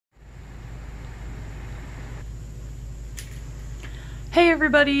Hey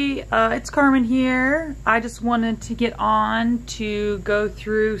everybody, it's Carmen here. I just wanted to get on to go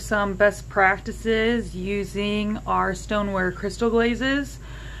through some best practices using our stoneware crystal glazes.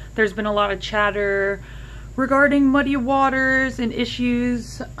 There's been a lot of chatter regarding muddy waters and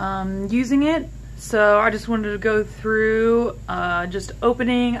issues using it. So I just wanted to go through just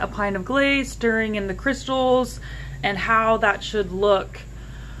opening a pint of glaze, stirring in the crystals, and how that should look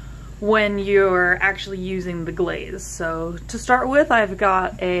when you're actually using the glaze. So to start with, I've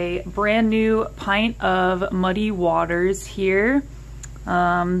got a brand new pint of muddy waters here.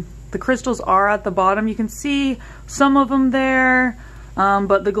 The crystals are at the bottom. You can see some of them there,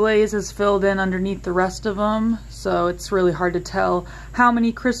 but the glaze is filled in underneath the rest of them. So it's really hard to tell how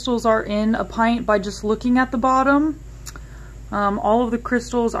many crystals are in a pint by just looking at the bottom. All of the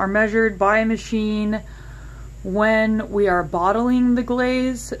crystals are measured by a machine. When we are bottling the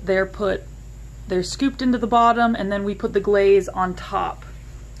glaze, they're scooped into the bottom, and then we put the glaze on top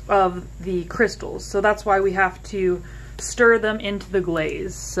of the crystals. So that's why we have to stir them into the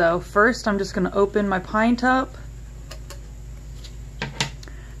glaze. So first I'm just going to open my pint up.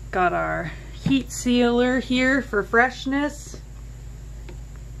 Got our heat sealer here for freshness.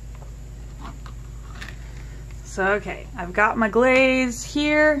 So okay, I've got my glaze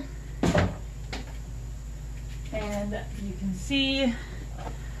here. And you can see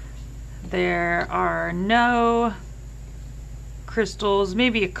there are no crystals,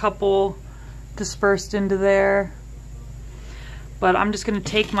 maybe a couple dispersed into there. But I'm just going to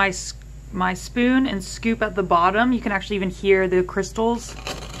take my spoon and scoop at the bottom. You can actually even hear the crystals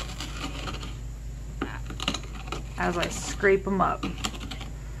as I scrape them up.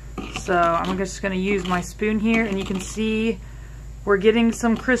 So I'm just going to use my spoon here, and you can see we're getting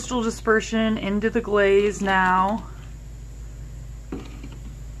some crystal dispersion into the glaze now.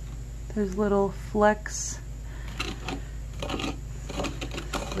 There's little flecks.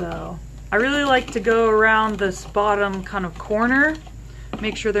 So I really like to go around this bottom kind of corner,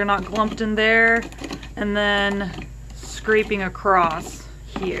 make sure they're not clumped in there, and then scraping across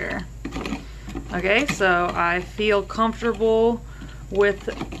here. Okay, so I feel comfortable with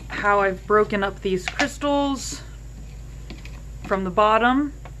how I've broken up these crystals from the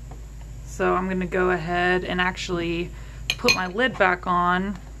bottom. So I'm going to go ahead and actually put my lid back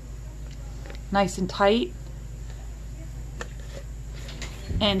on nice and tight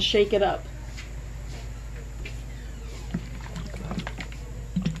and shake it up.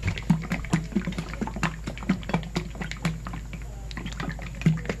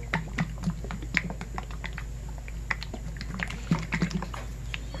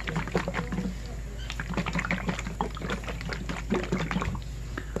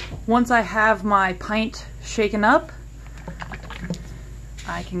 Once I have my pint shaken up,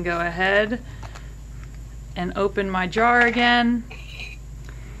 I can go ahead and open my jar again.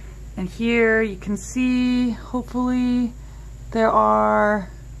 And here you can see, hopefully, I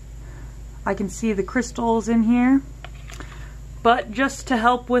can see the crystals in here. But just to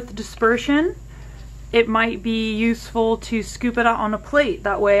help with dispersion, it might be useful to scoop it out on a plate.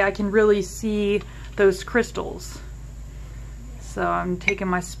 That way I can really see those crystals. So I'm taking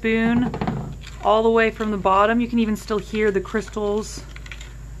my spoon all the way from the bottom. You can even still hear the crystals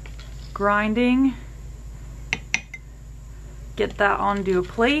grinding. Get that onto a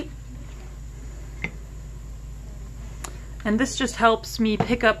plate. And this just helps me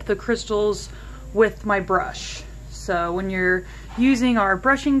pick up the crystals with my brush. So when you're using our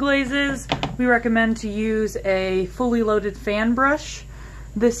brushing glazes, we recommend to use a fully loaded fan brush.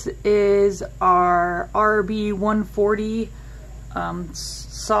 This is our RB 140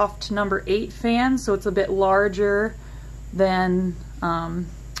 soft number 8 fan, so it's a bit larger than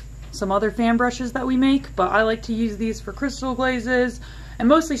some other fan brushes that we make, but I like to use these for crystal glazes and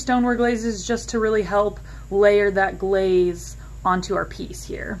mostly stoneware glazes just to really help layer that glaze onto our piece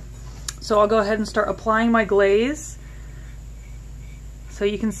here. So I'll go ahead and start applying my glaze. So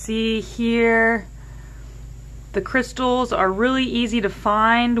you can see here the crystals are really easy to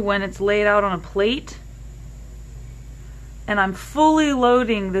find when it's laid out on a plate. And I'm fully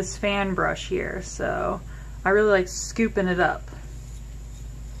loading this fan brush here, so I really like scooping it up.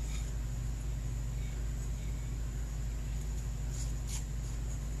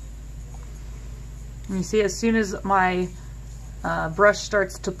 And you see, as soon as my brush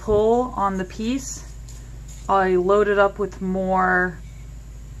starts to pull on the piece, I load it up with more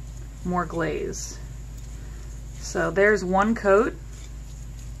glaze. So there's one coat.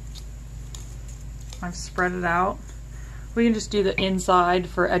 I've spread it out. We can just do the inside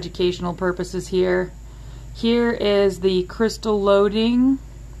for educational purposes here. Here is the crystal loading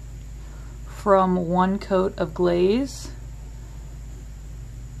from one coat of glaze.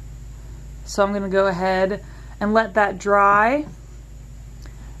 So I'm going to go ahead and let that dry,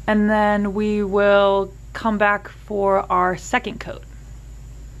 and then we will come back for our second coat.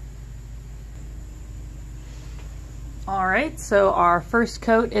 Alright, so our first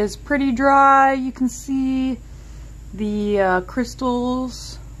coat is pretty dry. You can see the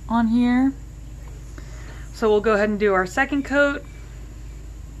crystals on here. So we'll go ahead and do our second coat.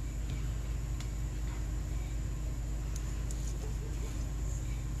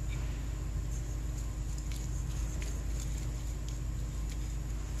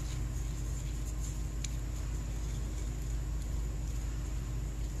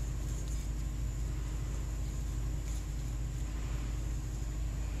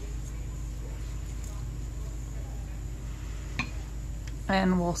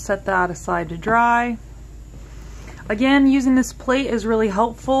 And we'll set that aside to dry. Again, using this plate is really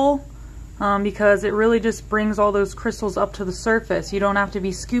helpful because it really just brings all those crystals up to the surface. You don't have to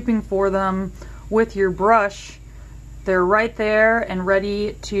be scooping for them with your brush. They're right there and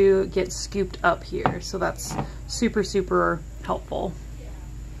ready to get scooped up here. So that's super, super helpful.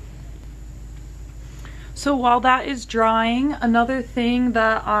 So while that is drying, another thing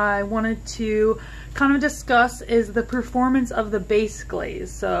that I wanted to kind of discuss is the performance of the base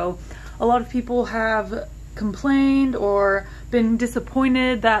glaze. So a lot of people have complained or been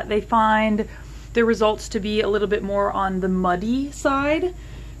disappointed that they find the results to be a little bit more on the muddy side.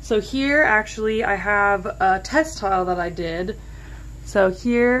 So here actually I have a test tile that I did. So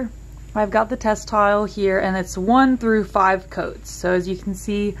here I've got the test tile here, and it's 1 through 5 coats. So as you can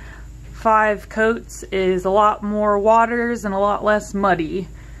see, 5 coats is a lot more waters and a lot less muddy.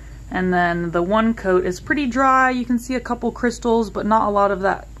 And then the 1 coat is pretty dry. You can see a couple crystals, but not a lot of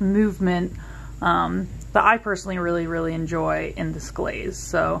that movement that I personally really enjoy in this glaze.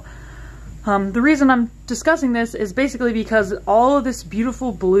 So the reason I'm discussing this is basically because all of this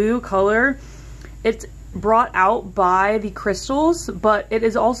beautiful blue color, it's brought out by the crystals, but it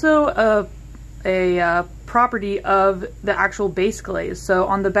is also a property of the actual base glaze. So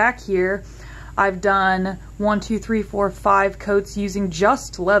on the back here, I've done 1, 2, 3, 4, 5 coats using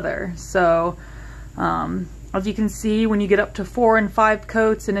just leather. So as you can see, when you get up to 4 and 5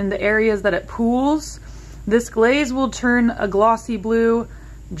 coats and in the areas that it pools, this glaze will turn a glossy blue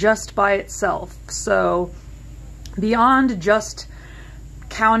just by itself. So beyond just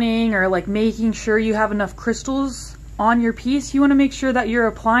counting or like making sure you have enough crystals on your piece, you want to make sure that you're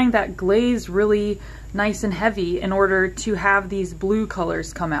applying that glaze really nice and heavy in order to have these blue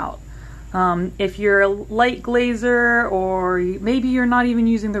colors come out. If you're a light glazer, or maybe you're not even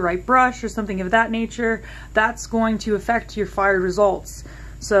using the right brush or something of that nature, that's going to affect your fired results.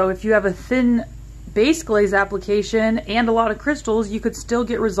 So if you have a thin base glaze application and a lot of crystals, you could still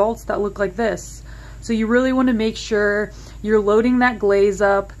get results that look like this. So you really want to make sure you're loading that glaze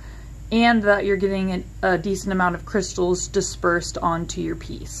up and that you're getting a decent amount of crystals dispersed onto your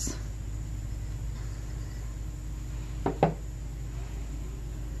piece.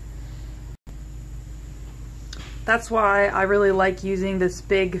 That's why I really like using this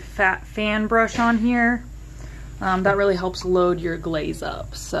big fat fan brush on here. That really helps load your glaze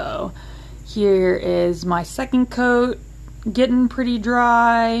up. So here is my second coat, getting pretty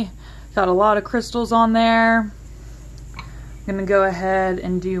dry. Got a lot of crystals on there. I'm gonna go ahead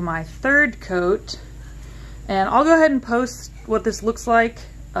and do my third coat, and I'll go ahead and post what this looks like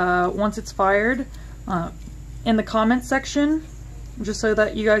once it's fired in the comments section, just so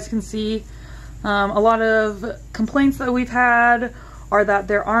that you guys can see. A lot of complaints that we've had are that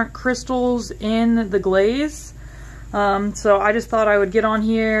there aren't crystals in the glaze. So I just thought I would get on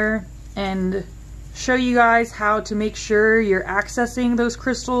here and show you guys how to make sure you're accessing those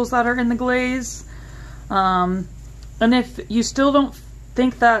crystals that are in the glaze. And if you still don't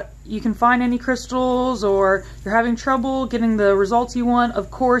think that you can find any crystals, or you're having trouble getting the results you want,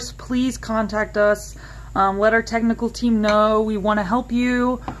 of course, please contact us. Let our technical team know. We want to help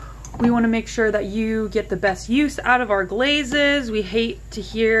you. We want to make sure that you get the best use out of our glazes. We hate to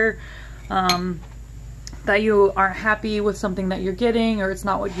hear that you aren't happy with something that you're getting, or it's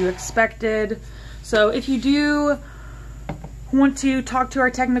not what you expected. So if you do want to talk to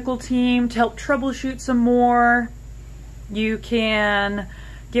our technical team to help troubleshoot some more, you can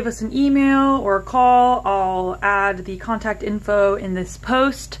give us an email or a call. I'll add the contact info in this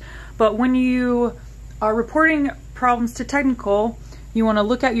post. But when you are reporting problems to technical, you want to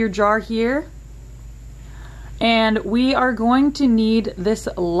look at your jar here, and we are going to need this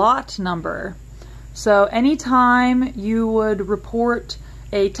lot number. So anytime you would report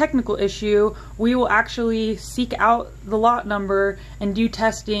a technical issue, we will actually seek out the lot number and do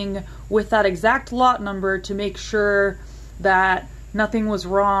testing with that exact lot number to make sure that nothing was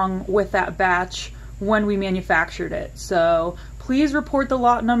wrong with that batch when we manufactured it. So please report the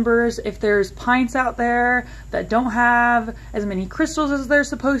lot numbers. If there's pints out there that don't have as many crystals as they're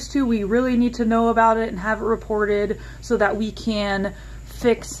supposed to, we really need to know about it and have it reported so that we can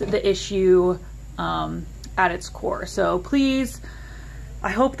fix the issue at its core. So please, I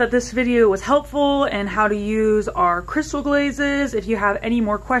hope that this video was helpful in how to use our crystal glazes. If you have any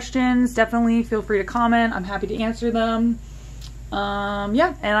more questions, definitely feel free to comment. I'm happy to answer them.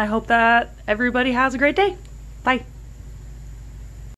 Yeah, and I hope that everybody has a great day. Bye.